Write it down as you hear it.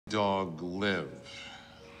dog live?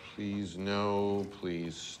 Please no,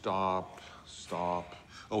 please stop, stop.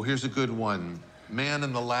 Oh, here's a good one. Man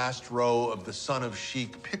in the last row of the Son of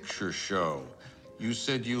Chic picture show. You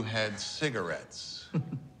said you had cigarettes.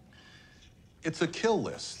 It's a kill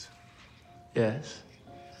list. Yes.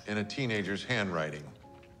 In a teenager's handwriting.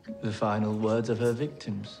 The final words of her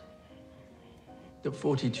victims. The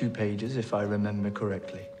 42 pages, if I remember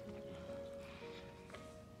correctly.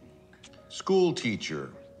 School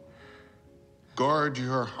teacher. Guard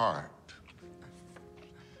your heart.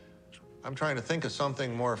 I'm trying to think of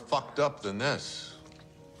something more fucked up than this.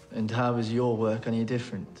 And how is your work any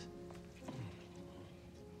different?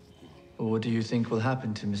 What do you think will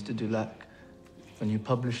happen to Mr. Dulac when you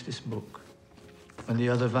publish this book? When the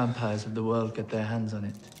other vampires of the world get their hands on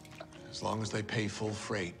it? As long as they pay full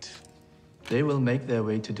freight. They will make their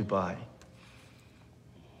way to Dubai.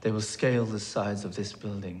 They will scale the sides of this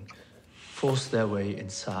building, force their way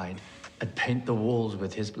inside, and paint the walls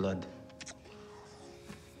with his blood.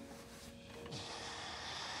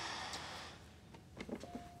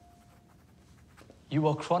 You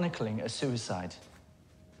are chronicling a suicide.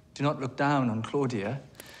 Do not look down on Claudia.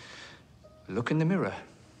 Look in the mirror.